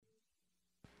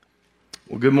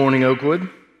Well, good morning, Oakwood.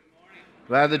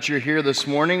 Glad that you're here this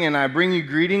morning, and I bring you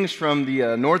greetings from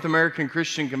the North American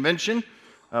Christian Convention,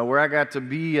 where I got to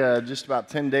be just about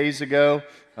 10 days ago.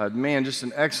 Just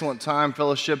an excellent time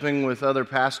fellowshipping with other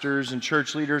pastors and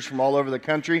church leaders from all over the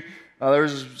country. There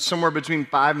was somewhere between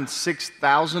 5,000 and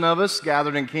 6,000 of us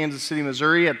gathered in Kansas City,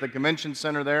 Missouri at the convention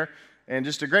center there, and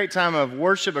just a great time of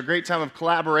worship, a great time of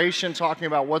collaboration, talking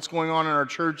about what's going on in our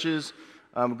churches,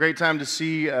 a great time to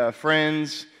see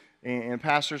friends and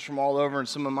pastors from all over, and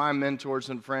some of my mentors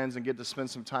and friends, and get to spend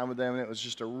some time with them. And it was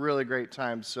just a really great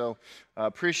time. So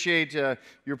appreciate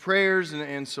your prayers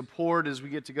and support as we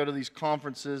get to go to these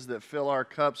conferences that fill our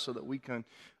cups so that we can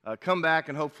come back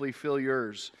and hopefully fill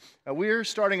yours. We are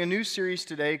starting a new series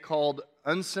today called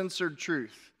Uncensored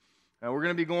Truth. We're going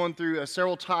to be going through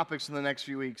several topics in the next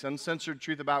few weeks. Uncensored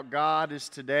truth about God is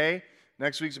today.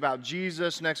 Next week's about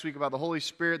Jesus. Next week about the Holy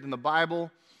Spirit, then the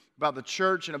Bible, about the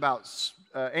church, and about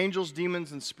angels,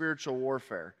 demons, and spiritual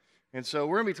warfare. And so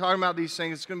we're going to be talking about these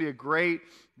things. It's going to be a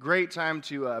great time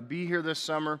to be here this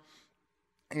summer.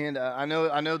 And I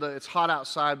know that it's hot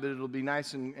outside, but it'll be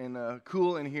nice and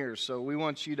cool in here. So we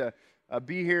want you to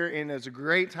be here, and it's a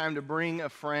great time to bring a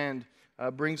friend,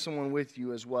 bring someone with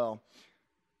you as well.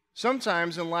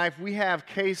 Sometimes in life we have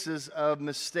cases of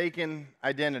mistaken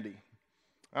identity.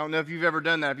 I don't know if you've ever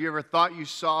done that. Have you ever thought you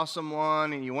saw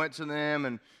someone and you went to them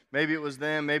and maybe it was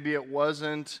them, maybe it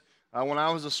wasn't? When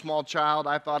I was a small child,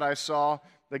 I thought I saw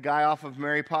the guy off of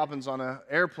Mary Poppins on an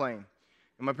airplane.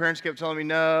 And my parents kept telling me,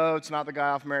 no, it's not the guy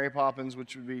off Mary Poppins,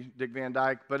 which would be Dick Van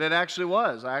Dyke. But it actually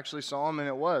was. I actually saw him and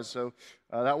it was. So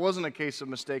that wasn't a case of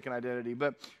mistaken identity.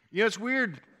 But, it's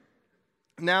weird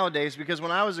nowadays, because when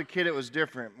I was a kid, it was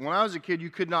different. When I was a kid, you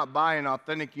could not buy an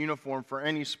authentic uniform for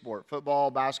any sport,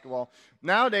 football, basketball.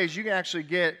 Nowadays, you can actually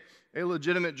get a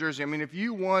legitimate jersey. I mean, if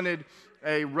you wanted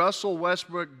a Russell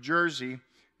Westbrook jersey,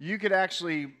 you could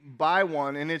actually buy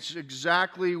one, and it's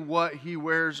exactly what he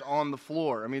wears on the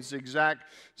floor. I mean, it's the exact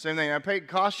same thing. It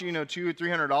cost you, $200 or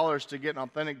 $300 to get an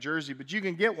authentic jersey, but you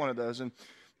can get one of those. And,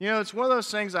 it's one of those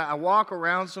things. I walk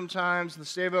around sometimes in the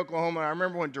state of Oklahoma, and I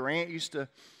remember when Durant used to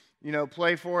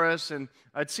play for us, and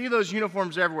I'd see those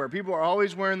uniforms everywhere. People are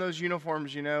always wearing those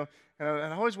uniforms, and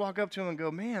I always walk up to him and go,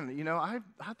 man, I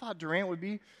thought Durant would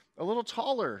be a little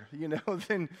taller,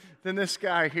 than this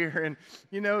guy here,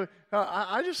 and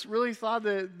I just really thought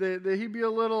that he'd be a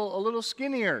little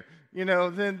skinnier,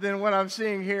 than what I'm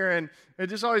seeing here, and it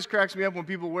just always cracks me up when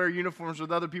people wear uniforms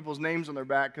with other people's names on their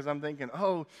back, because I'm thinking,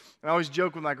 and I always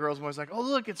joke with my girls, I'm always like, oh,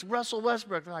 look, it's Russell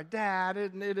Westbrook. They're like, Dad,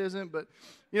 it isn't, but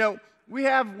we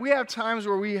have times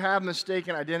where we have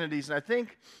mistaken identities, and I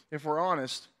think, if we're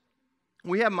honest,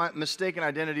 we have mistaken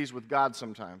identities with God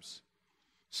sometimes.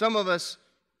 Some of us,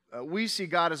 we see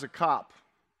God as a cop,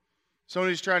 someone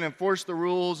who's trying to enforce the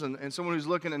rules and someone who's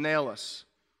looking to nail us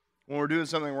when we're doing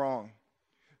something wrong.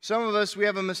 Some of us, we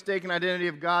have a mistaken identity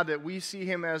of God that we see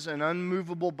him as an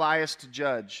unmovable bias to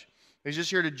judge. He's just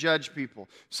here to judge people.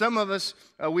 Some of us,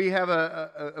 we have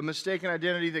a mistaken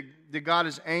identity that God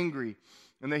is angry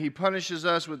and that he punishes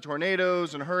us with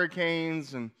tornadoes and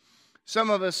hurricanes. And some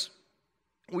of us,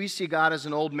 we see God as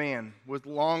an old man with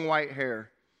long white hair.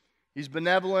 He's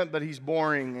benevolent, but he's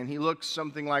boring, and he looks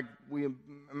something like we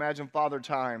imagine Father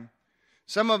Time.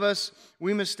 Some of us,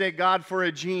 we mistake God for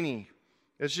a genie.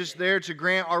 It's just there to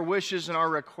grant our wishes and our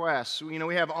requests. We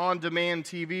have on-demand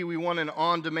TV. We want an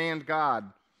on-demand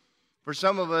God. For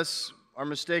some of us, our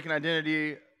mistaken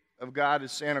identity of God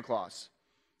is Santa Claus.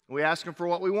 We ask him for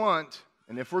what we want,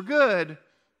 and if we're good,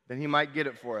 then he might get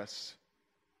it for us.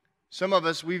 Some of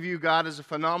us, we view God as a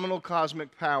phenomenal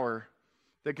cosmic power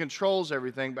that controls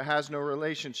everything but has no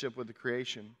relationship with the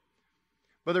creation.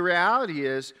 But the reality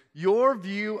is, your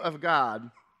view of God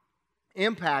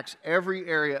impacts every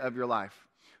area of your life.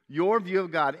 Your view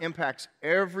of God impacts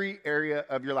every area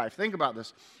of your life. Think about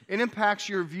this. It impacts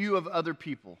your view of other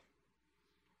people.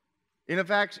 It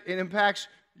impacts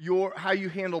how you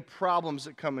handle problems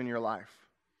that come in your life.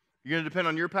 You're going to depend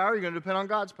on your power, you're going to depend on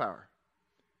God's power.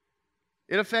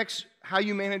 It affects how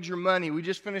you manage your money. We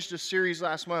just finished a series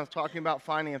last month talking about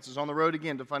finances, On the Road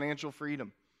Again to Financial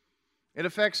Freedom. It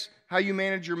affects how you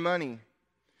manage your money.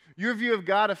 Your view of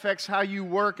God affects how you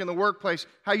work in the workplace,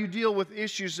 how you deal with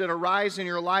issues that arise in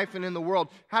your life and in the world,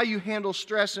 how you handle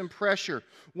stress and pressure.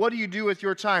 What do you do with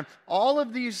your time? All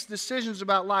of these decisions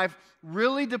about life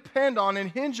really depend on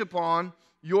and hinge upon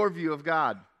your view of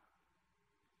God.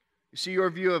 You see, your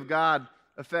view of God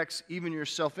affects even your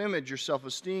self-image, your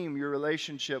self-esteem, your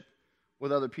relationship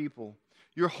with other people.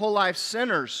 Your whole life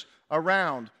centers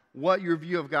around what your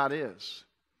view of God is.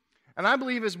 And I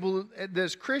believe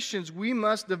as Christians, we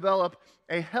must develop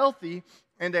a healthy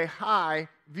and a high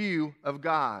view of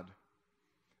God.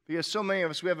 Because so many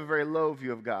of us, we have a very low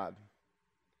view of God.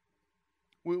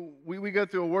 We go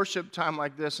through a worship time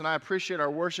like this, and I appreciate our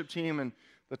worship team and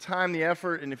the time, the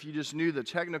effort, and if you just knew the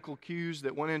technical cues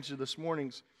that went into this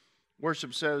morning's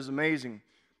worship set, is amazing.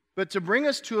 But to bring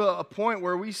us to a point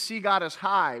where we see God as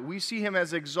high, we see Him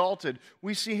as exalted,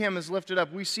 we see Him as lifted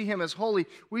up, we see Him as holy,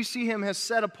 we see Him as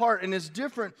set apart and is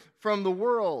different from the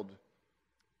world.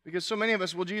 Because so many of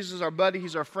us, well, Jesus is our buddy,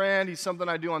 He's our friend, He's something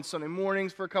I do on Sunday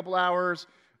mornings for a couple hours,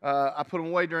 I put Him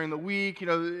away during the week,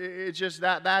 it's just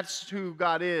that's who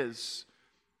God is.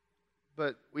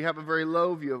 But we have a very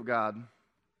low view of God,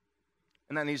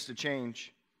 and that needs to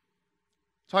change.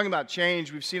 Talking about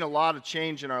change, we've seen a lot of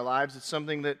change in our lives. It's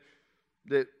something that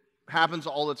happens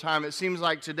all the time. It seems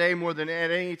like today, more than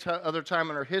at any other time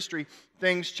in our history,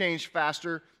 things change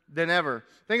faster than ever.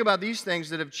 Think about these things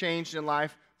that have changed in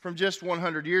life from just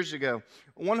 100 years ago.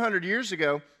 100 years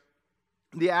ago,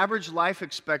 the average life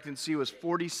expectancy was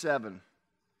 47.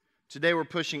 Today, we're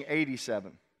pushing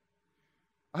 87.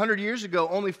 100 years ago,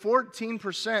 only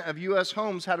 14% of U.S.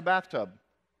 homes had a bathtub.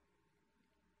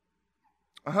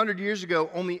 100 years ago,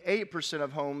 only 8%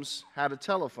 of homes had a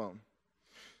telephone.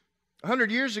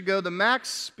 100 years ago, the max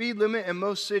speed limit in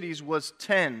most cities was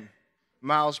 10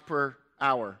 miles per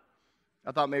hour.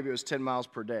 I thought maybe it was 10 miles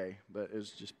per day, but it was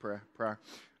just per hour.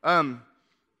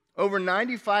 Over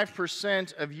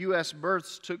 95% of U.S.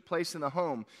 births took place in the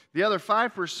home. The other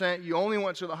 5%, you only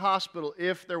went to the hospital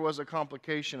if there was a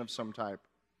complication of some type.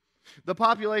 The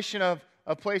population of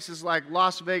places like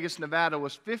Las Vegas, Nevada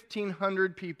was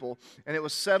 1,500 people, and it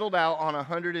was settled out on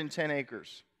 110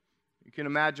 acres. You can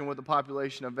imagine what the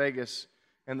population of Vegas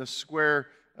and the square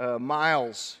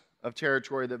miles of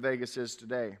territory that Vegas is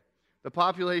today. The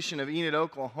population of Enid,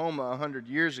 Oklahoma 100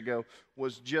 years ago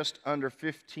was just under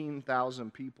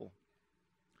 15,000 people.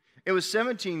 It was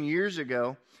 17 years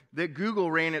ago that Google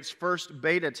ran its first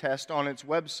beta test on its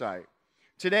website.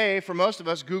 Today, for most of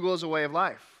us, Google is a way of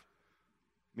life.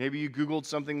 Maybe you Googled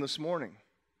something this morning.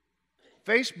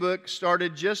 Facebook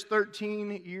started just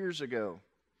 13 years ago.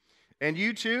 And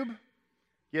YouTube,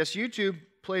 yes, YouTube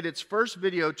played its first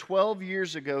video 12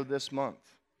 years ago this month.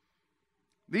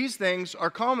 These things are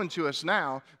common to us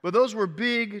now, but those were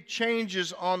big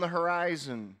changes on the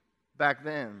horizon back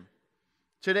then.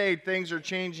 Today, things are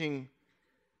changing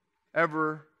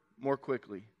ever more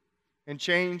quickly. And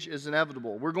change is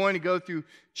inevitable. We're going to go through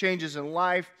changes in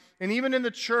life, and even in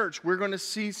the church, we're going to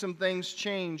see some things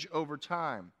change over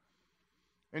time.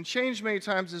 And change many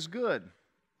times is good,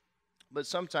 but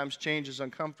sometimes change is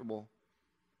uncomfortable.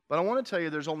 But I want to tell you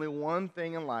there's only one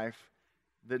thing in life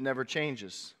that never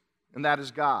changes, and that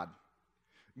is God.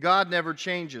 God never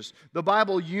changes. The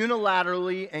Bible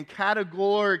unilaterally and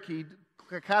categorically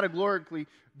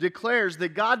declares that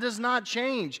God does not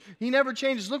change. He never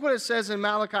changes. Look what it says in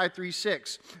Malachi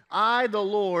 3:6. I, the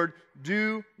Lord,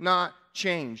 do not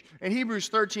change. In Hebrews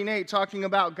 13:8, talking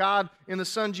about God in the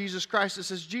Son Jesus Christ, it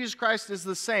says Jesus Christ is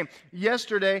the same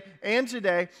yesterday and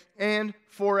today and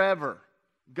forever.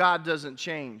 God doesn't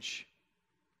change.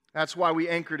 That's why we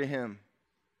anchor to Him.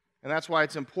 And that's why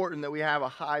it's important that we have a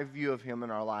high view of Him in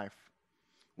our life.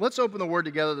 Let's open the Word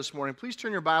together this morning. Please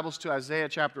turn your Bibles to Isaiah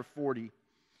chapter 40.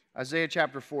 Isaiah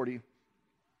chapter 40.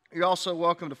 You're also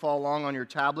welcome to follow along on your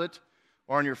tablet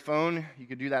or on your phone. You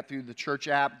can do that through the church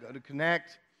app. Go to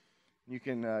Connect. You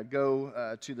can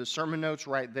go to the sermon notes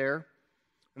right there.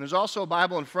 And there's also a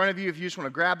Bible in front of you. If you just want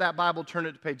to grab that Bible, turn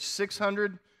it to page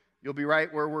 600. You'll be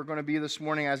right where we're going to be this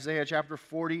morning, Isaiah chapter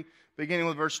 40, beginning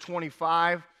with verse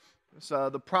 25. So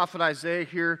the prophet Isaiah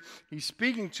here, he's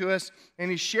speaking to us, and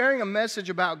he's sharing a message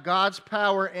about God's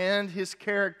power and His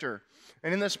character.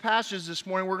 And in this passage this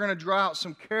morning, we're going to draw out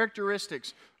some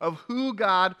characteristics of who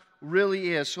God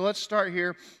really is. So let's start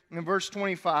here in verse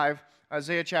 25,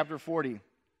 Isaiah chapter 40.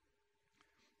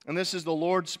 And this is the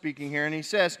Lord speaking here, and He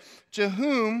says, "To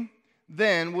whom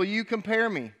then will you compare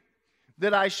me,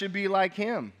 that I should be like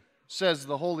Him, says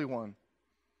the Holy One.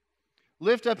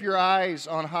 Lift up your eyes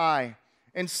on high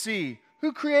and see,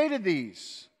 who created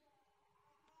these?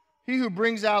 He who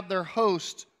brings out their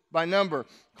host by number,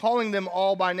 calling them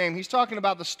all by name." He's talking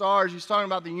about the stars. He's talking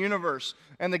about the universe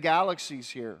and the galaxies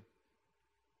here.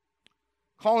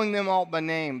 Calling them all by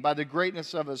name, by the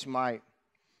greatness of His might.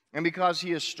 And because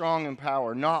He is strong in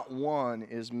power, not one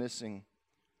is missing.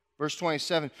 Verse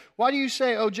 27, "Why do you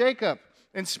say, O Jacob,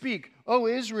 and speak, O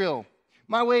Israel,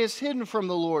 my way is hidden from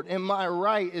the Lord, and my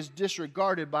right is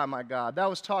disregarded by my God." That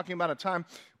was talking about a time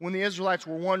when the Israelites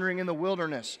were wandering in the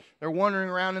wilderness. They're wandering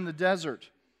around in the desert.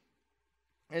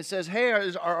 And it says, hey,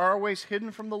 are our ways hidden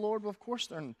from the Lord? Well, of course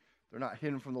they're not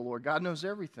hidden from the Lord. God knows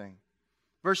everything.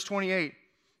 Verse 28,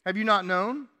 Have you not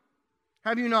known?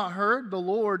 Have you not heard? The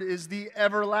Lord is the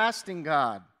everlasting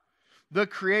God, the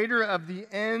creator of the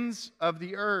ends of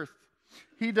the earth.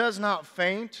 He does not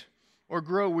faint or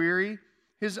grow weary.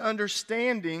 His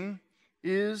understanding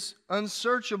is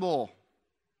unsearchable.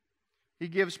 He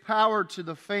gives power to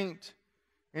the faint,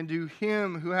 and to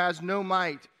him who has no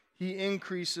might, he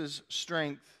increases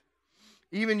strength.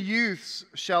 Even youths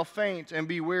shall faint and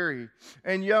be weary,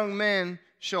 and young men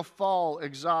shall fall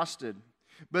exhausted.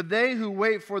 But they who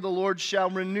wait for the Lord shall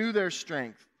renew their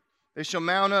strength. They shall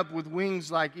mount up with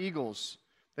wings like eagles.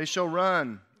 They shall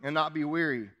run and not be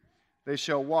weary. They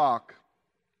shall walk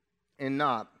and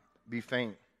not be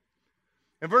faint.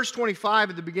 In verse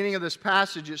 25, at the beginning of this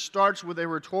passage, it starts with a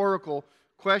rhetorical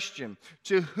question.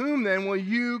 To whom then will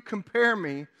you compare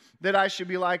me that I should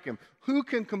be like him? Who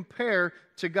can compare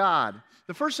to God?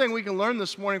 The first thing we can learn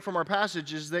this morning from our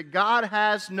passage is that God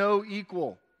has no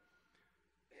equal.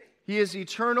 He is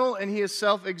eternal and he is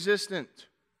self-existent.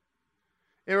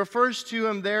 It refers to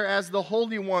him there as the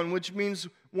Holy One, which means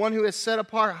one who is set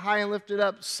apart, high and lifted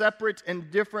up, separate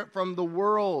and different from the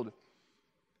world.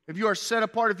 If you are set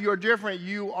apart, if you are different,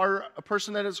 you are a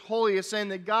person that is holy. It's saying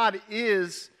that God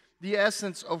is the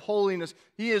essence of holiness.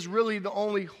 He is really the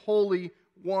only holy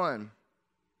one.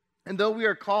 And though we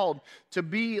are called to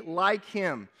be like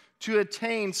him, to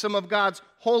attain some of God's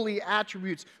holy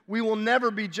attributes, we will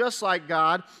never be just like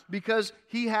God because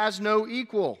he has no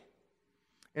equal.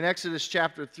 In Exodus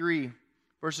chapter 3,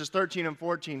 verses 13 and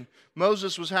 14,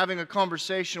 Moses was having a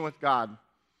conversation with God.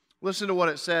 Listen to what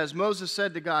it says. Moses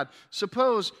said to God,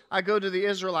 "Suppose I go to the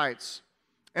Israelites,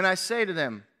 and I say to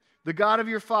them, 'The God of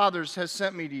your fathers has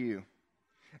sent me to you.'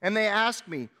 And they ask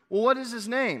me, 'Well, what is his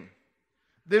name?'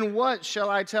 Then what shall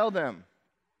I tell them?"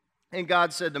 And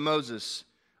God said to Moses,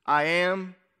 "I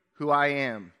am who I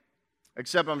am."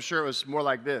 Except I'm sure it was more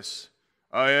like this.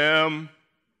 "I am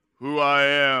who I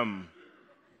am."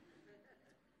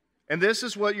 And this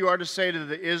is what you are to say to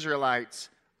the Israelites.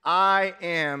 "I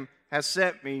am has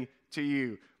sent me to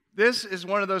you." This is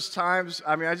one of those times,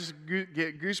 I just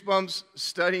get goosebumps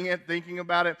studying it, thinking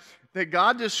about it, that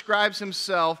God describes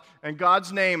himself and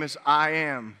God's name is I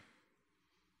am.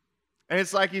 And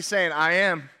it's like he's saying, I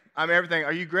am. I'm everything.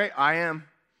 Are you great? I am.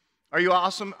 Are you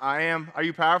awesome? I am. Are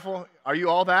you powerful? Are you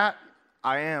all that?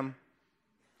 I am.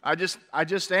 I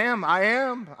just am. I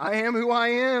am. I am who I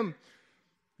am.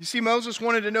 You see, Moses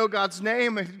wanted to know God's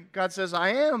name, and God says, I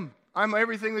am. I'm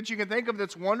everything that you can think of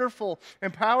that's wonderful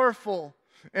and powerful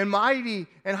and mighty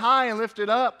and high and lifted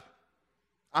up.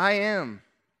 I am.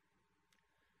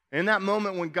 In that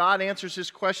moment when God answers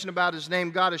his question about his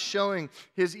name, God is showing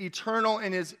his eternal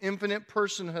and his infinite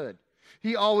personhood.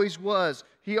 He always was,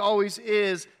 he always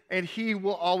is, and he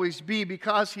will always be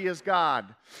because he is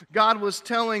God. God was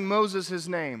telling Moses his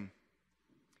name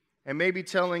and maybe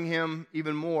telling him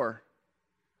even more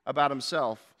about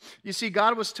himself. You see,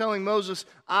 God was telling Moses,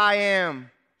 I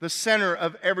am the center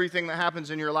of everything that happens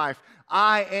in your life.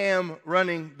 I am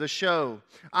running the show.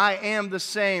 I am the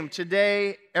same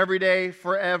today, every day,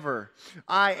 forever.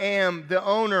 I am the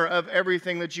owner of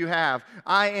everything that you have.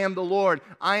 I am the Lord.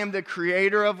 I am the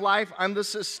creator of life. I'm the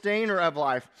sustainer of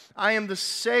life. I am the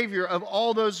savior of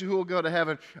all those who will go to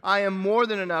heaven. I am more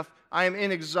than enough. I am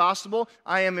inexhaustible.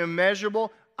 I am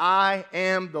immeasurable. I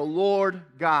am the Lord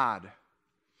God.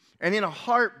 And in a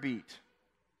heartbeat,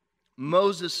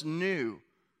 Moses knew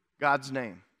God's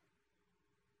name.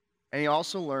 And he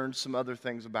also learned some other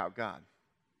things about God.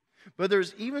 But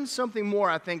there's even something more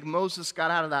I think Moses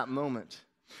got out of that moment.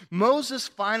 Moses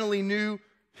finally knew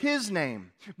his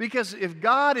name. Because if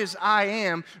God is I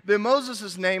am, then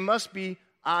Moses' name must be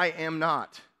I am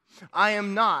not. I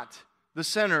am not the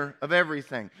center of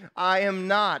everything. I am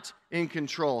not in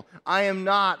control. I am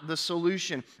not the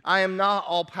solution. I am not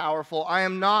all-powerful. I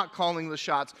am not calling the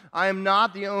shots. I am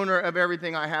not the owner of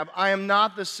everything I have. I am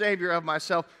not the savior of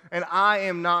myself, and I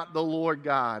am not the Lord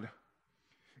God.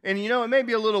 And you know, it may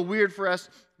be a little weird for us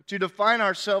to define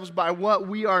ourselves by what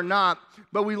we are not,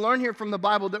 but we learn here from the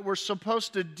Bible that we're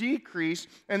supposed to decrease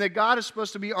and that God is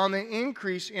supposed to be on the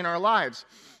increase in our lives.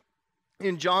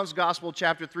 In John's Gospel,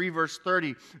 chapter 3, verse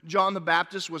 30, John the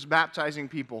Baptist was baptizing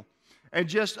people. And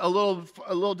just a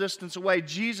little distance away,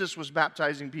 Jesus was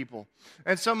baptizing people.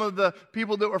 And some of the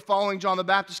people that were following John the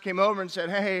Baptist came over and said,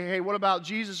 hey, what about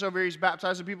Jesus over here? He's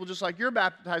baptizing people just like you're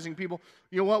baptizing people.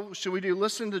 You know, what should we do?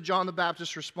 Listen to John the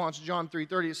Baptist's response, John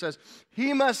 3:30. It says,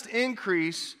 he must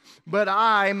increase, but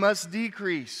I must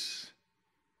decrease.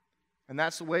 And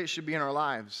that's the way it should be in our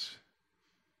lives.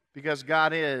 Because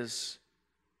God is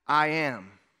I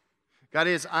am. God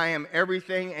is I am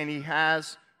everything, and he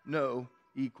has no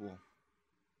equal.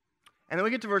 And then we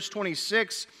get to verse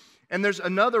 26, And there's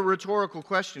another rhetorical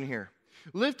question here.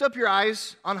 Lift up your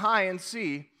eyes on high and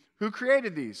see who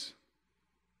created these.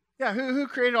 Yeah, who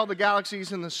created all the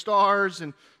galaxies and the stars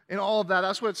and all of that?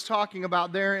 That's what it's talking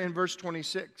about there in verse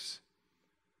 26.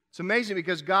 It's amazing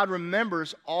because God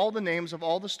remembers all the names of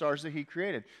all the stars that He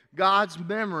created. God's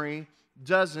memory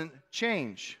doesn't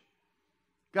change.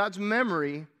 God's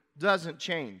memory doesn't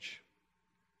change.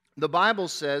 The Bible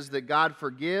says that God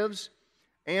forgives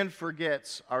and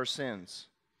forgets our sins,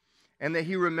 and that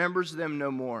He remembers them no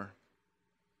more.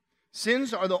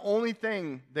 Sins are the only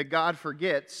thing that God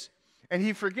forgets, and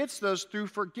He forgets those through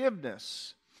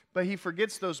forgiveness, but He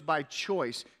forgets those by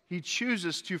choice. He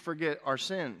chooses to forget our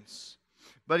sins,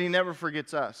 but He never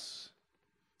forgets us.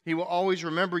 He will always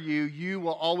remember you. You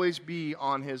will always be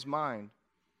on His mind.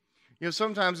 You know,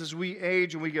 sometimes as we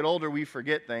age and we get older, we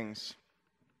forget things.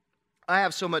 I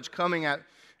have so much coming at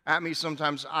me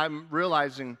sometimes, I'm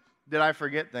realizing that I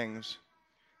forget things.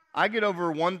 I get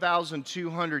over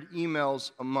 1,200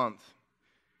 emails a month.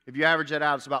 If you average that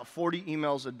out, it's about 40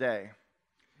 emails a day.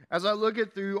 As I look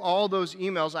at through all those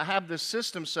emails, I have this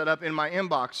system set up in my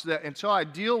inbox that until I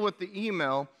deal with the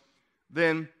email,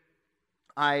 then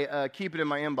I keep it in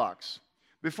my inbox.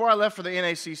 Before I left for the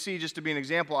NACC, just to be an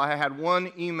example, I had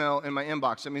one email in my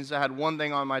inbox. That means I had one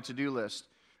thing on my to-do list.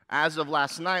 As of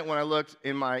last night, when I looked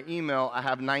in my email, I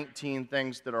have 19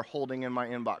 things that are holding in my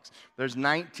inbox. There's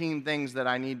 19 things that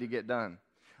I need to get done.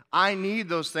 I need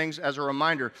those things as a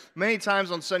reminder. Many times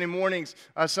on Sunday mornings,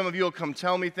 some of you will come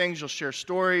tell me things. You'll share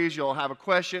stories. You'll have a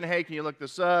question. Hey, can you look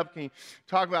this up? Can you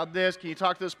talk about this? Can you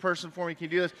talk to this person for me? Can you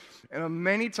do this? And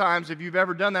many times, if you've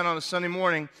ever done that on a Sunday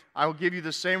morning, I will give you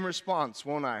the same response,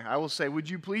 won't I? I will say, would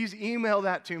you please email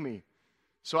that to me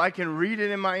so I can read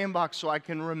it in my inbox so I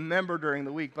can remember during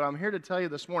the week? But I'm here to tell you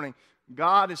this morning,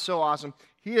 God is so awesome.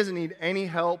 He doesn't need any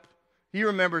help. He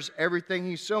remembers everything.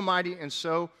 He's so mighty and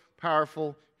so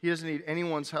powerful. He doesn't need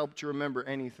anyone's help to remember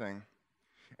anything.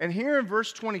 And here in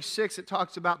verse 26, it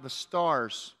talks about the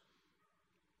stars.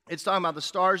 It's talking about the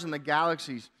stars and the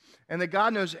galaxies. And that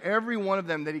God knows every one of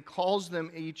them, that He calls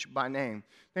them each by name.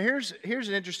 Now here's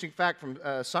an interesting fact from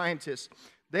scientists.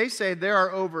 They say there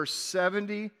are over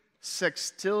 70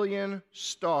 sextillion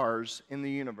stars in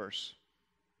the universe.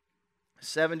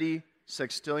 70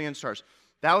 sextillion stars.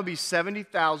 That would be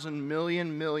 70,000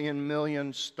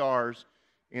 million stars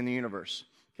in the universe.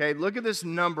 Okay, look at this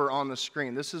number on the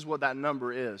screen. This is what that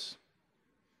number is.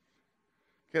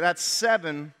 Okay, that's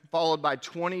 7 followed by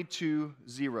 22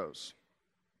 zeros.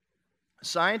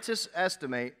 Scientists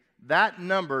estimate that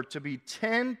number to be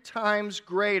 10 times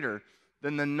greater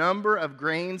than the number of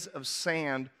grains of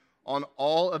sand on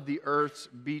all of the earth's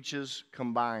beaches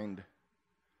combined.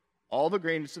 All the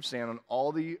grains of sand on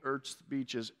all the earth's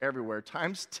beaches everywhere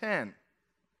times 10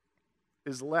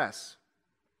 is less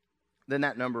than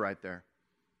that number right there.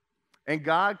 And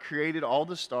God created all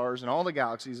the stars and all the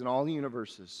galaxies and all the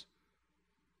universes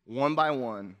one by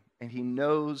one, and He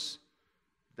knows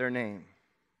their name.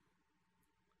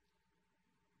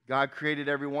 God created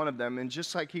every one of them, and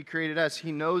just like He created us,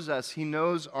 He knows us. He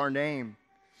knows our name.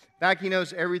 In fact, He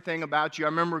knows everything about you. I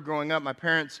remember growing up, my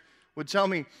parents would tell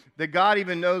me that God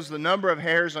even knows the number of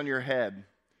hairs on your head.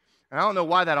 And I don't know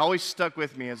why that always stuck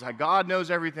with me. It's like, God knows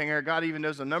everything, or God even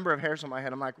knows the number of hairs on my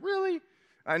head. I'm like, really?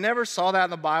 I never saw that in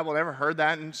the Bible, never heard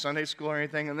that in Sunday school or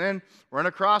anything. And then run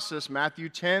across this, Matthew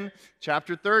 10,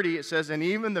 chapter 30, it says, and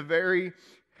even the very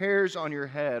hairs on your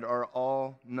head are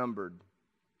all numbered.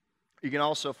 You can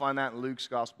also find that in Luke's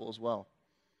gospel as well.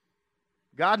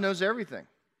 God knows everything.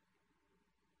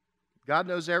 God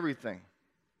knows everything.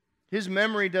 His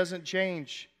memory doesn't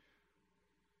change.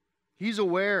 He's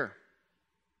aware.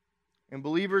 And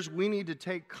believers, we need to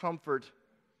take comfort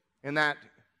in that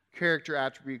character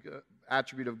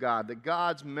attribute of God, that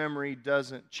God's memory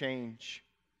doesn't change.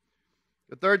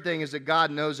 The third thing is that God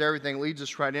knows everything. It leads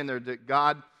us right in there, that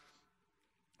God,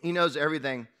 He knows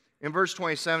everything. In verse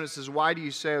 27, it says, why do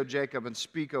you say, O Jacob, and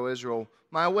speak, O Israel,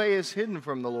 my way is hidden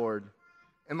from the Lord,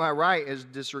 and my right is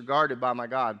disregarded by my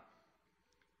God.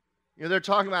 You know, they're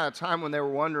talking about a time when they were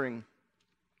wandering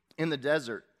in the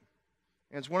desert.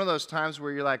 And it's one of those times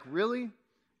where you're like, really?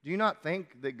 Do you not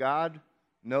think that God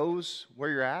knows where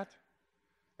you're at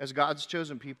as God's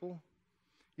chosen people?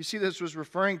 You see, this was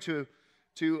referring to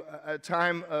a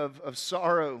time of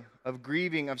sorrow, of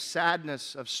grieving, of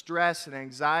sadness, of stress and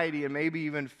anxiety, and maybe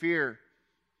even fear.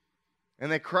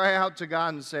 And they cry out to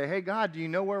God and say, hey, God, do you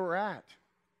know where we're at?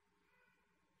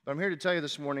 But I'm here to tell you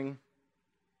this morning,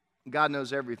 God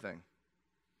knows everything.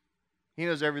 He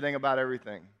knows everything about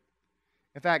everything.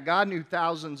 In fact, God knew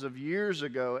thousands of years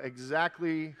ago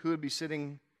exactly who would be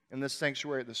sitting in this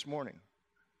sanctuary this morning.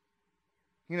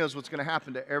 He knows what's going to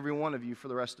happen to every one of you for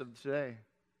the rest of today.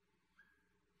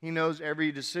 He knows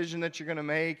every decision that you're going to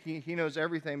make. He knows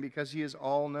everything because He is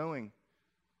all-knowing.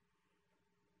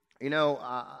 You know,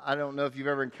 I don't know if you've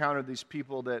ever encountered these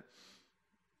people that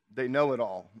they know it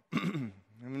all. I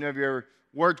mean, have you ever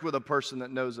worked with a person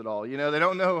that knows it all? You know, they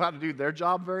don't know how to do their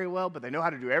job very well, but they know how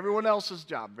to do everyone else's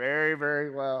job very, very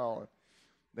well.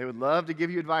 They would love to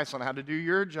give you advice on how to do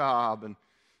your job and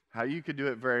how you could do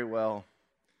it very well.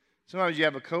 Sometimes you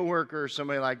have a coworker or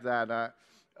somebody like that.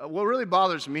 What really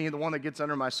bothers me, the one that gets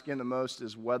under my skin the most,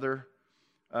 is weather.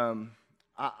 I'm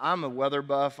a weather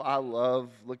buff. I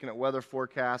love looking at weather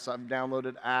forecasts. I've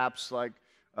downloaded apps like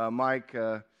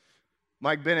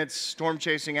Mike Bennett's storm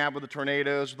chasing app with the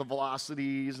tornadoes, with the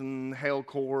velocities and hail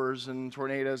cores and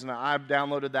tornadoes. And I've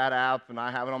downloaded that app, and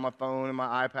I have it on my phone and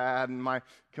my iPad and my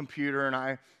computer, and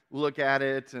I look at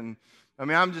it. And I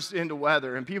mean, I'm just into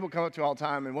weather. And people come up to me all the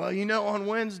time, and, well, you know, on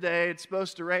Wednesday it's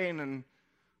supposed to rain. And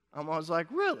I'm always like,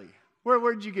 really?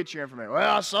 Where did you get your information?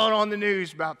 Well, I saw it on the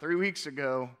news about 3 weeks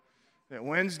ago that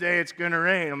Wednesday it's going to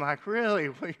rain. I'm like, really?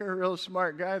 Well, you're a real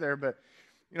smart guy there. But,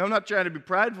 you know, I'm not trying to be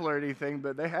prideful or anything,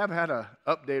 but they have had an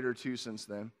update or two since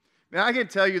then. I mean, I can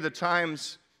tell you the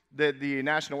times that the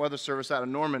National Weather Service out of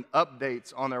Norman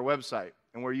updates on their website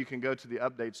and where you can go to the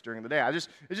updates during the day. It's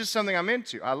just something I'm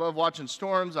into. I love watching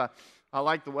storms. I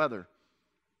like the weather.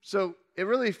 So it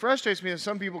really frustrates me that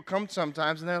some people come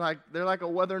sometimes and they're like a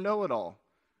weather know-it-all.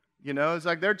 You know, it's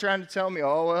like they're trying to tell me,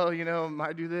 oh, well, you know, I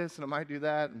might do this and I might do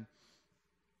that. And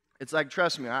it's like,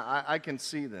 trust me, I can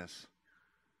see this.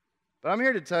 But I'm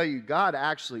here to tell you, God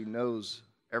actually knows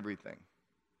everything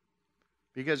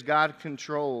because God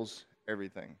controls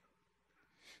everything.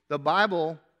 The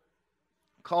Bible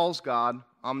calls God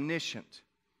omniscient.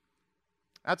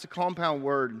 That's a compound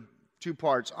word, 2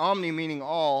 parts. Omni meaning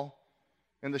all,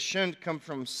 and the shint come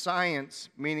from science,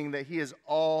 meaning that He is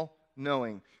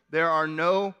all-knowing. There are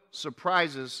no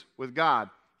surprises with God.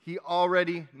 He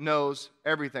already knows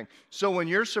everything. So when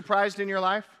you're surprised in your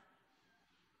life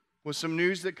with some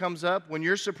news that comes up, when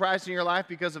you're surprised in your life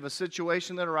because of a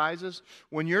situation that arises,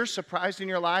 when you're surprised in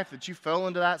your life that you fell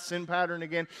into that sin pattern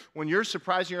again, when you're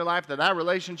surprised in your life that that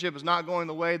relationship is not going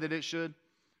the way that it should,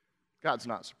 God's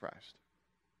not surprised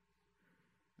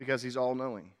because He's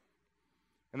all-knowing.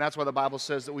 And that's why the Bible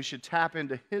says that we should tap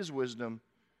into His wisdom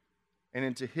and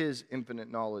into His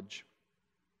infinite knowledge.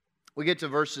 We get to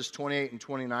verses 28 and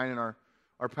 29 in our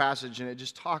passage, and it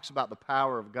just talks about the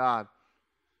power of God.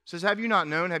 It says, have you not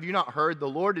known, have you not heard, the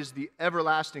Lord is the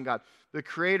everlasting God, the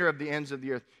creator of the ends of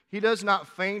the earth. He does not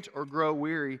faint or grow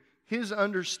weary. His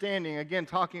understanding, again,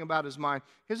 talking about His mind,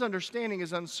 His understanding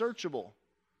is unsearchable.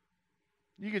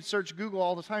 You could search Google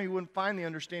all the time, you wouldn't find the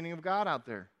understanding of God out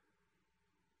there.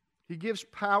 He gives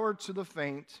power to the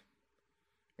faint,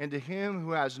 and to him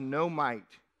who has no might,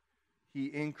 He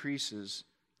increases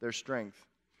their strength.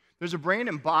 There's a brand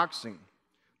in boxing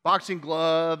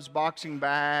gloves, boxing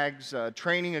bags,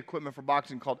 training equipment for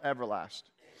boxing called Everlast.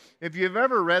 If you've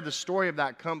ever read the story of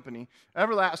that company,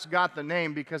 Everlast got the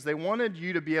name because they wanted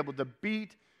you to be able to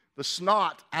beat the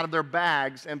snot out of their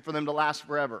bags and for them to last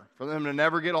forever, for them to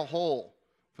never get a hole,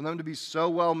 for them to be so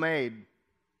well made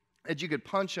that you could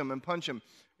punch them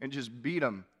and just beat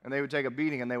them, and they would take a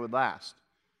beating and they would last.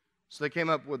 So they came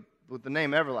up with the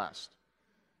name Everlast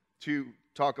to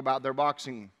talk about their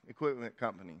boxing equipment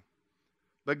company.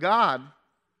 But God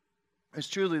is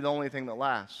truly the only thing that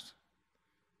lasts.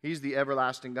 He's the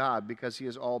everlasting God because He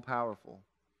is all-powerful.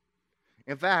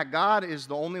 In fact, God is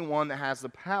the only one that has the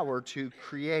power to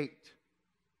create.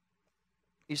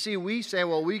 You see, we say,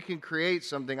 well, we can create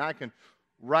something. I can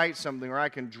write something, or I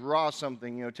can draw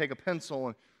something, you know, take a pencil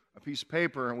and a piece of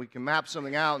paper, and we can map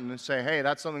something out and say, hey,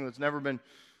 that's something that's never been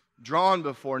drawn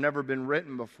before, never been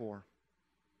written before.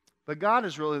 But God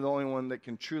is really the only one that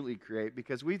can truly create,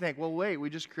 because we think, well, wait, we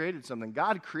just created something.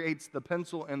 God creates the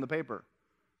pencil and the paper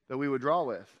that we would draw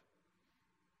with.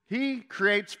 He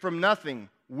creates from nothing.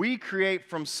 We create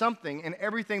from something, and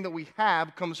everything that we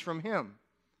have comes from Him.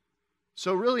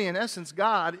 So really, in essence,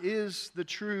 God is the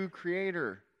true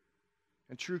creator,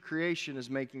 and true creation is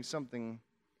making something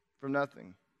from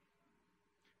nothing.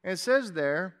 And it says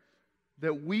there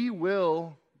that we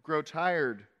will grow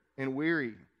tired and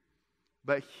weary,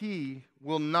 but He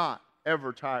will not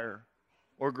ever tire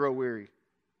or grow weary.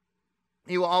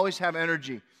 He will always have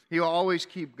energy. He will always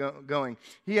keep going.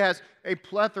 He has a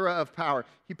plethora of power.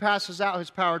 He passes out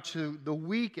His power to the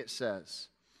weak, it says.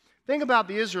 Think about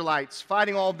the Israelites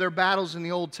fighting all of their battles in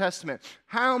the Old Testament.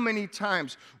 How many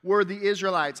times were the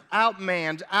Israelites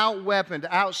outmanned, outweaponed,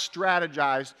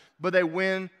 outstrategized, but they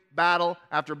win battle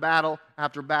after battle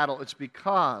after battle? It's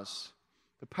because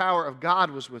The power of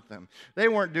God was with them. They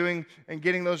weren't doing and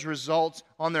getting those results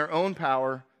on their own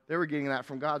power. They were getting that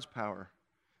from God's power.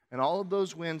 And all of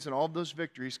those wins and all of those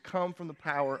victories come from the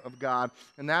power of God.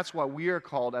 And that's why we are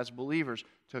called as believers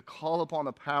to call upon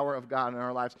the power of God in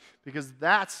our lives, because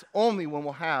that's only when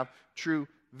we'll have true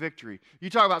victory. You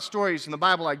talk about stories in the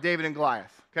Bible like David and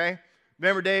Goliath, okay?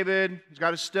 Remember David? He's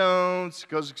got his stones,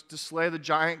 goes to slay the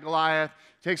giant Goliath,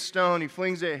 takes a stone, he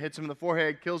flings it, hits him in the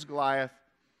forehead, kills Goliath.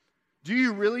 Do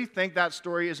you really think that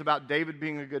story is about David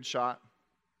being a good shot?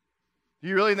 Do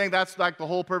you really think that's like the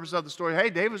whole purpose of the story? Hey,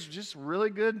 David's just a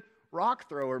really good rock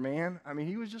thrower, man. I mean,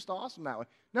 he was just awesome that way.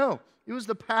 No, it was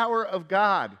the power of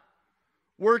God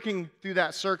working through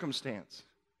that circumstance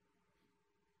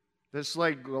that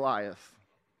slayed Goliath.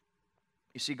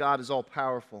 You see, God is all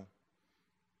powerful.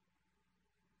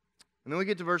 And then we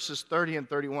get to verses 30 and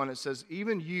 31. It says,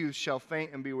 even youth shall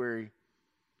faint and be weary.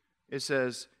 It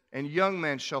says, and young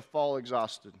men shall fall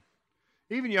exhausted.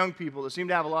 Even young people that seem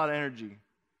to have a lot of energy,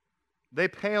 they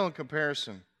pale in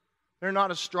comparison. They're not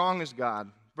as strong as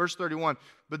God. Verse 31,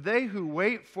 but they who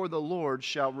wait for the Lord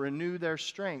shall renew their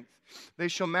strength. They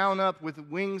shall mount up with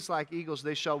wings like eagles.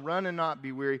 They shall run and not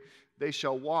be weary. They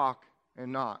shall walk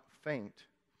and not faint.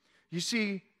 You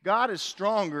see, God is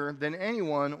stronger than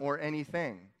anyone or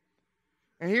anything.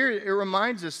 And here it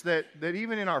reminds us that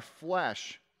even in our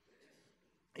flesh,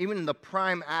 even the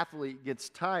prime athlete gets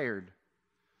tired.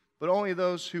 But only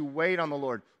those who wait on the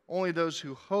Lord, only those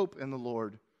who hope in the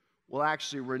Lord will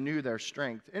actually renew their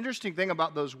strength. Interesting thing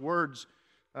about those words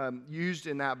used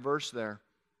in that verse there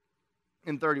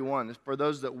in 31 is for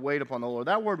those that wait upon the Lord.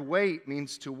 That word wait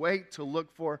means to wait, to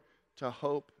look for, to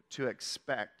hope, to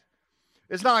expect.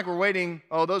 It's not like we're waiting,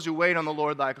 those who wait on the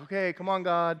Lord, like, okay, come on,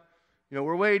 God.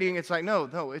 We're waiting. It's like, no,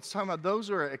 it's talking about those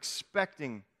who are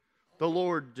expecting the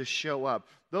Lord to show up.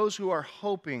 Those who are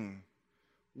hoping,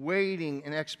 waiting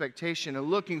in expectation, and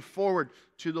looking forward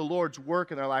to the Lord's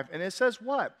work in their life. And it says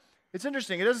what? It's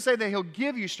interesting. It doesn't say that He'll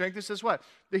give you strength. It says what?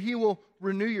 That He will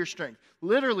renew your strength.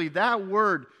 Literally, that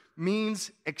word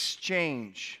means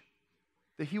exchange.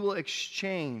 That He will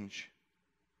exchange.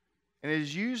 And it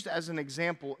is used as an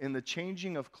example in the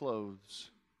changing of clothes.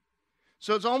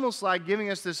 So it's almost like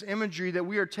giving us this imagery that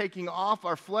we are taking off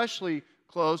our fleshly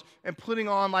clothes and putting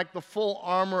on like the full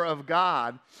armor of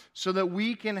God so that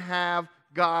we can have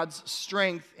God's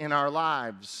strength in our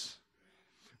lives.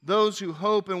 Those who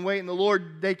hope and wait in the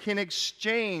Lord, they can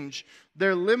exchange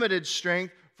their limited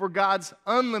strength for God's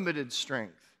unlimited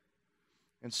strength.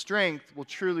 And strength will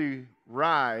truly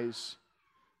rise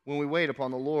when we wait upon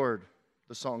the Lord,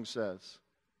 the song says.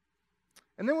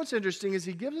 And then what's interesting is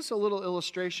he gives us a little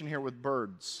illustration here with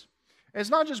birds. And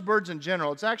it's not just birds in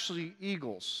general, it's actually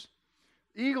eagles.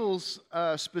 Eagles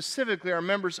specifically are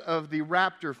members of the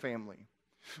raptor family.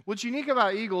 What's unique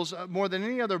about eagles, more than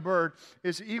any other bird,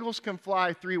 is eagles can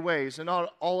fly three ways, and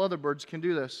not all other birds can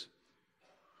do this.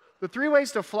 The three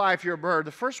ways to fly if you're a bird,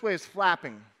 the first way is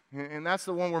flapping, and that's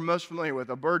the one we're most familiar with.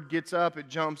 A bird gets up, it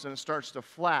jumps, and it starts to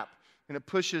flap, and it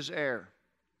pushes air.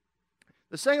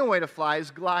 The second way to fly is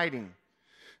gliding.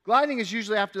 Gliding is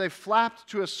usually after they've flapped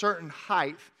to a certain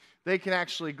height, they can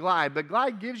actually glide. But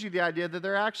glide gives you the idea that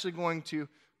they're actually going to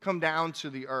come down to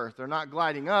the earth. They're not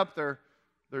gliding up, they're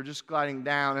just gliding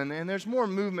down. And there's more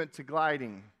movement to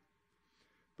gliding.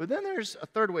 But then there's a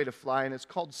third way to fly, and it's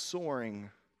called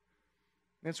soaring.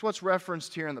 And it's what's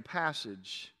referenced here in the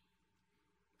passage.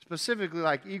 Specifically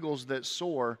like eagles that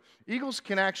soar. Eagles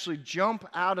can actually jump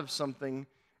out of something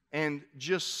and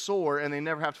just soar, and they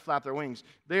never have to flap their wings.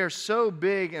 They are so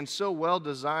big and so well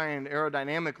designed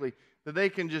aerodynamically that they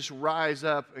can just rise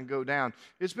up and go down.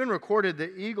 It's been recorded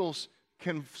that eagles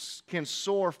can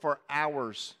soar for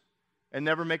hours and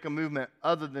never make a movement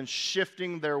other than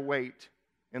shifting their weight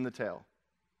in the tail.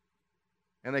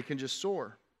 And they can just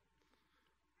soar.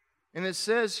 And it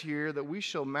says here that we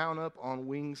shall mount up on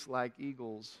wings like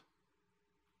eagles,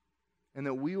 and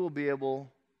that we will be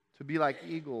able to be like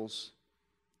eagles,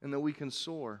 and that we can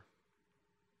soar.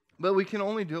 But we can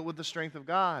only do it with the strength of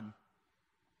God.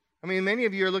 I mean, many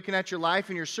of you are looking at your life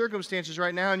and your circumstances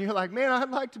right now, and you're like, man,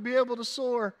 I'd like to be able to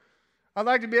soar. I'd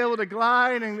like to be able to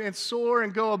glide and soar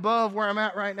and go above where I'm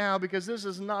at right now, because this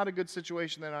is not a good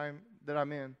situation that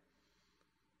I'm in.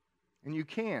 And you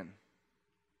can,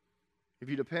 if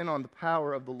you depend on the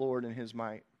power of the Lord and His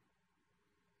might.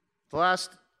 The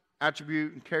last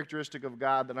attribute and characteristic of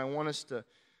God that I want us to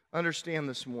understand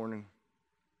this morning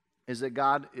is that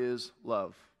God is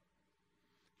love.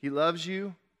 He loves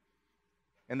you,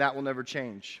 and that will never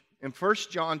change. In 1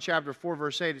 John chapter 4,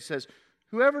 verse 8, it says,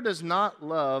 whoever does not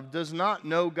love does not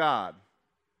know God,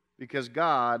 because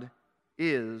God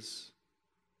is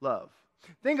love.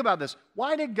 Think about this.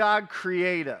 Why did God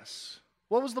create us?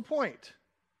 What was the point?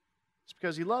 It's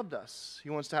because He loved us. He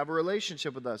wants to have a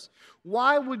relationship with us.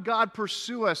 Why would God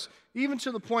pursue us, even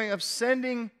to the point of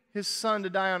sending His Son to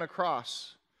die on a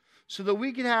cross, so that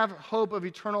we can have hope of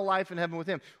eternal life in heaven with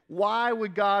Him? Why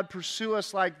would God pursue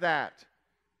us like that?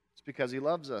 It's because He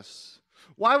loves us.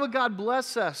 Why would God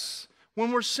bless us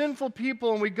when we're sinful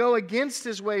people and we go against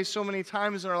His ways so many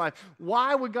times in our life?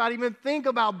 Why would God even think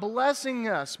about blessing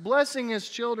us, blessing His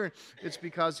children? It's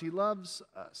because He loves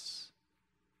us.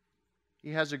 He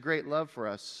has a great love for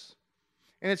us.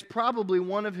 And it's probably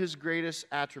one of His greatest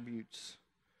attributes,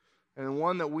 and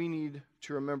one that we need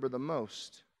to remember the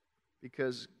most,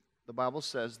 because the Bible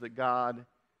says that God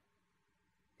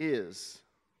is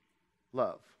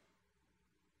love.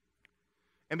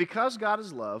 And because God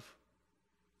is love,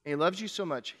 and He loves you so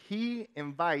much, He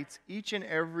invites each and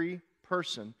every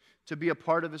person to be a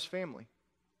part of His family.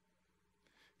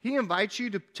 He invites you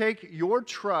to take your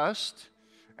trust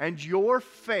and your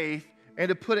faith and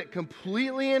to put it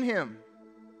completely in Him.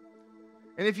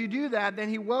 And if you do that, then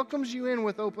He welcomes you in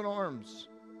with open arms.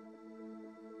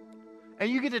 And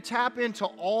you get to tap into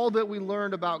all that we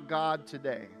learned about God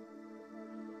today,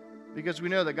 because we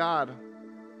know that God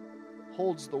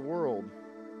holds the world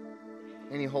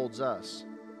and He holds us.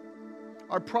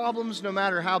 Our problems, no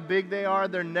matter how big they are,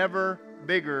 they're never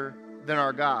bigger than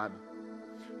our God.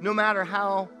 No matter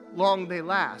how long they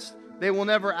last, they will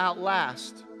never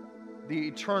outlast the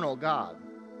eternal God.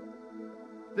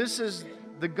 This is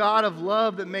the God of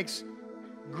love that makes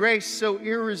grace so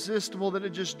irresistible that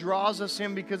it just draws us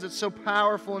in, because it's so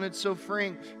powerful and it's so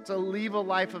freeing to leave a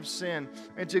life of sin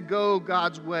and to go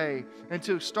God's way and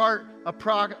to start a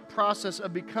process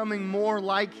of becoming more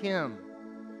like Him.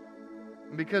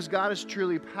 And because God is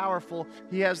truly powerful,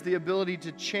 He has the ability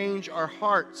to change our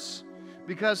hearts.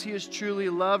 Because He is truly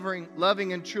loving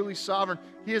and truly sovereign,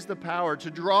 He has the power to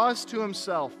draw us to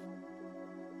Himself,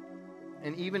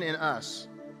 and even in us,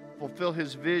 fulfill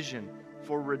His vision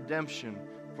for redemption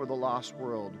for the lost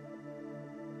world.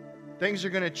 Things are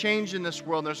going to change in this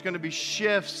world. There's going to be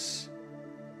shifts,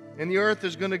 and the earth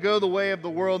is going to go the way of the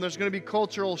world. There's going to be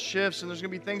cultural shifts, and there's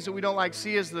going to be things that we don't like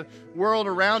see as the world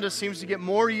around us seems to get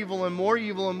more evil and more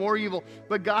evil and more evil.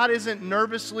 But God isn't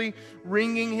nervously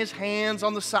wringing His hands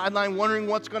on the sideline wondering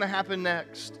what's going to happen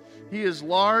next. He is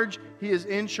large. He is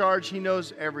in charge. He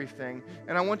knows everything.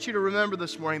 And I want you to remember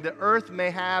this morning that earth may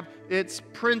have its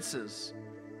princes,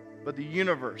 but the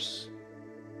universe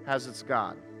has its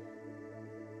God.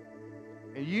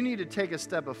 And you need to take a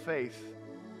step of faith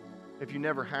if you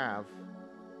never have.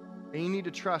 And you need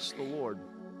to trust the Lord.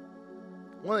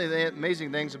 One of the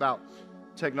amazing things about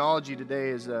technology today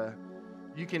is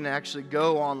you can actually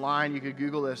go online, you could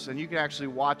Google this, and you can actually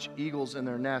watch eagles in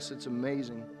their nests. It's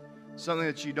amazing. Something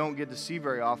that you don't get to see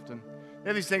very often. They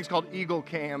have these things called eagle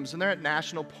cams, and they're at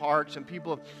national parks, and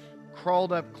people have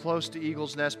crawled up close to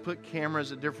eagles' nests, put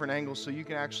cameras at different angles so you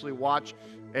can actually watch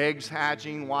eggs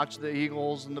hatching, watch the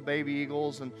eagles and the baby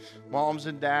eagles, and moms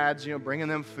and dads, bringing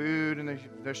them food, and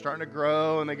they're starting to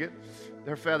grow, and they get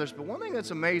their feathers. But one thing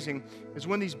that's amazing is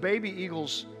when these baby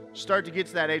eagles start to get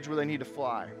to that age where they need to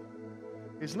fly.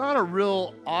 It's not a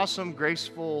real awesome,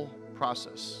 graceful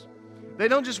process. They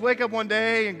don't just wake up one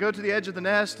day and go to the edge of the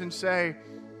nest and say,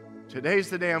 today's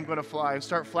the day I'm going to fly, and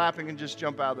start flapping and just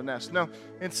jump out of the nest. No,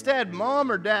 instead, mom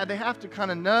or dad, they have to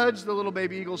kind of nudge the little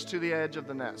baby eagles to the edge of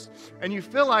the nest. And you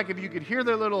feel like if you could hear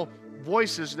their little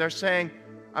voices, they're saying,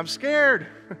 I'm scared.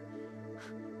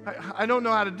 I don't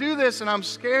know how to do this, and I'm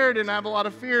scared, and I have a lot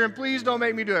of fear, and please don't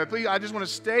make me do it. Please, I just want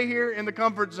to stay here in the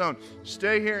comfort zone.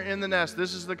 Stay here in the nest.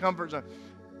 This is the comfort zone.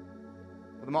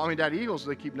 But the mommy and daddy eagles,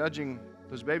 they keep nudging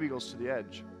those baby eagles to the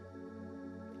edge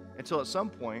until at some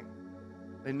point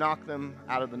they knock them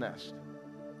out of the nest.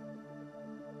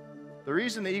 The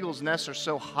reason the eagles' nests are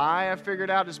so high, I figured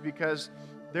out, is because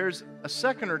there's a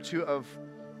second or two of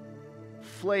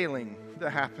flailing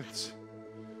that happens.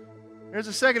 There's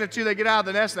a second or two they get out of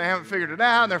the nest and they haven't figured it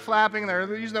out, and they're flapping and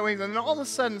they're using their wings, and then all of a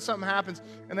sudden something happens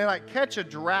and they like catch a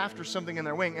draft or something in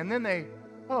their wing, and then they,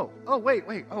 wait,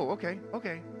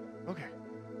 okay.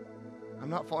 I'm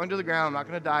not falling to the ground. I'm not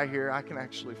going to die here. I can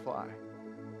actually fly.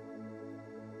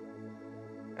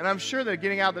 And I'm sure that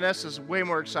getting out of the nest is way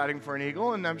more exciting for an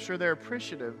eagle, and I'm sure they're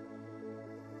appreciative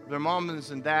of their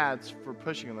moms and dads for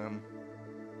pushing them,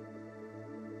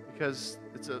 because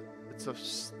it's a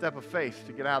step of faith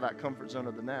to get out of that comfort zone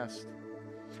of the nest.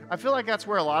 I feel like that's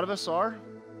where a lot of us are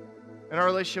in our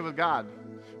relationship with God.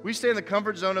 We stay in the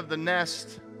comfort zone of the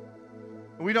nest,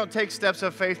 and we don't take steps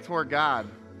of faith toward God.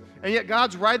 And yet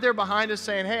God's right there behind us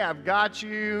saying, hey, I've got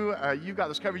you. You've got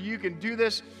this covered. You can do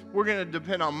this. We're going to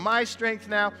depend on my strength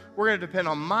now. We're going to depend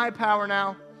on my power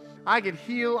now. I can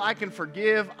heal. I can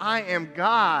forgive. I am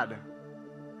God.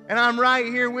 And I'm right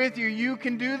here with you. You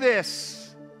can do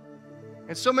this.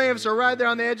 And so many of us are right there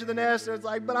on the edge of the nest. And it's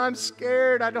like, but I'm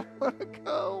scared. I don't want to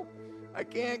go. I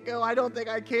can't go. I don't think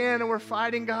I can. And we're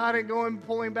fighting God and going,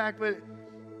 pulling back. But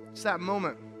it's that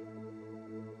moment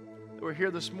that we're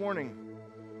here this morning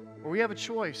where we have a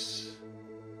choice.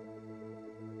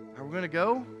 Are we going to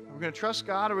go? Are we going to trust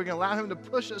God? Or are we going to allow Him to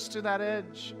push us to that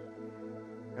edge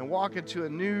and walk into a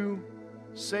new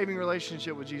saving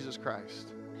relationship with Jesus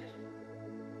Christ?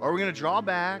 Or are we going to draw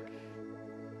back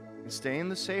and stay in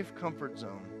the safe comfort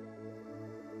zone?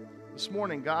 This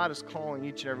morning, God is calling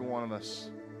each and every one of us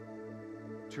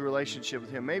to a relationship with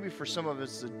Him. Maybe for some of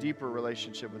us, it's a deeper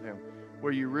relationship with Him,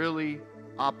 where you really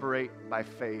operate by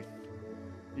faith.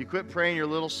 You quit praying your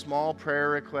little small prayer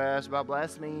requests about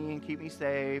bless me and keep me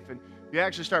safe, and you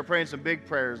actually start praying some big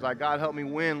prayers like, God, help me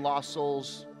win lost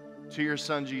souls to your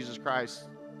Son, Jesus Christ.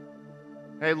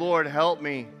 Hey, Lord, help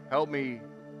me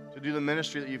to do the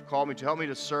ministry that you've called me to. Help me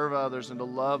to serve others and to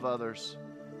love others.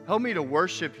 Help me to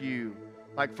worship you,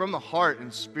 like from the heart in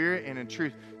spirit and in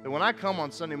truth. That when I come on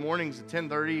Sunday mornings at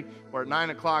 10:30 or at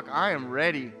 9 o'clock, I am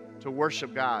ready to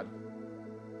worship God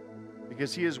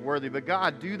because He is worthy. But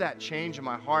God, do that change in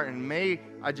my heart, and may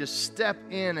I just step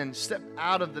in and step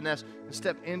out of the nest and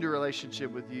step into a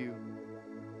relationship with you.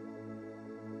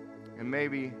 And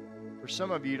maybe for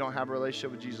some of you, you don't have a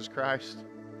relationship with Jesus Christ.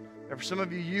 And for some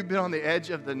of you, you've been on the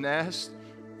edge of the nest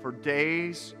for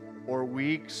days or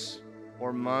weeks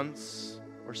or months,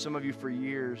 or some of you for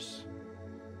years.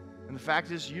 And the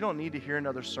fact is, you don't need to hear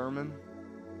another sermon.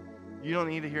 You don't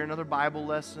need to hear another Bible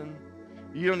lesson.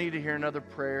 You don't need to hear another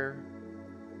prayer.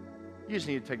 You just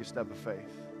need to take a step of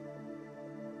faith.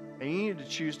 And you need to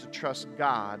choose to trust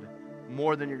God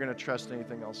more than you're going to trust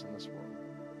anything else in this world.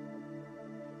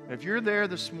 And if you're there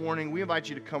this morning, we invite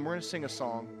you to come. We're going to sing a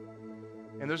song.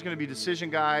 And there's going to be decision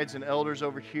guides and elders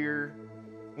over here.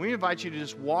 We invite you to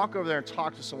just walk over there and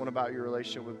talk to someone about your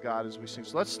relationship with God as we sing.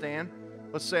 So let's stand.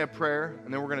 Let's say a prayer,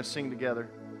 and then we're going to sing together.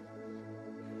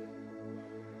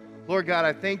 Lord God,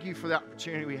 I thank you for the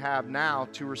opportunity we have now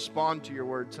to respond to your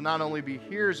word, to not only be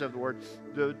hearers of the word,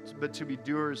 but to be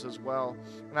doers as well.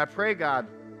 And I pray, God,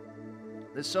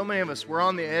 that so many of us, we're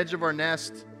on the edge of our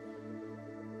nest.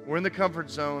 We're in the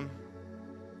comfort zone.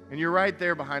 And you're right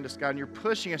there behind us, God, and you're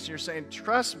pushing us, and you're saying,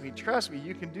 trust me,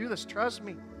 you can do this, trust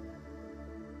me.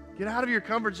 Get out of your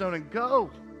comfort zone and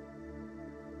go.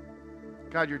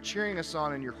 God, you're cheering us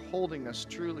on, and you're holding us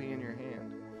truly in your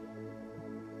hand.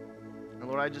 And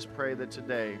Lord, I just pray that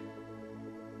today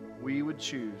we would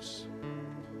choose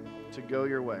to go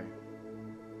your way,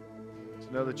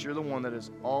 to know that you're the one that is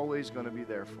always going to be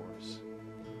there for us.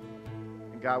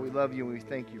 And God, we love you, and we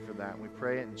thank you for that. And we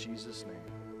pray it in Jesus' name.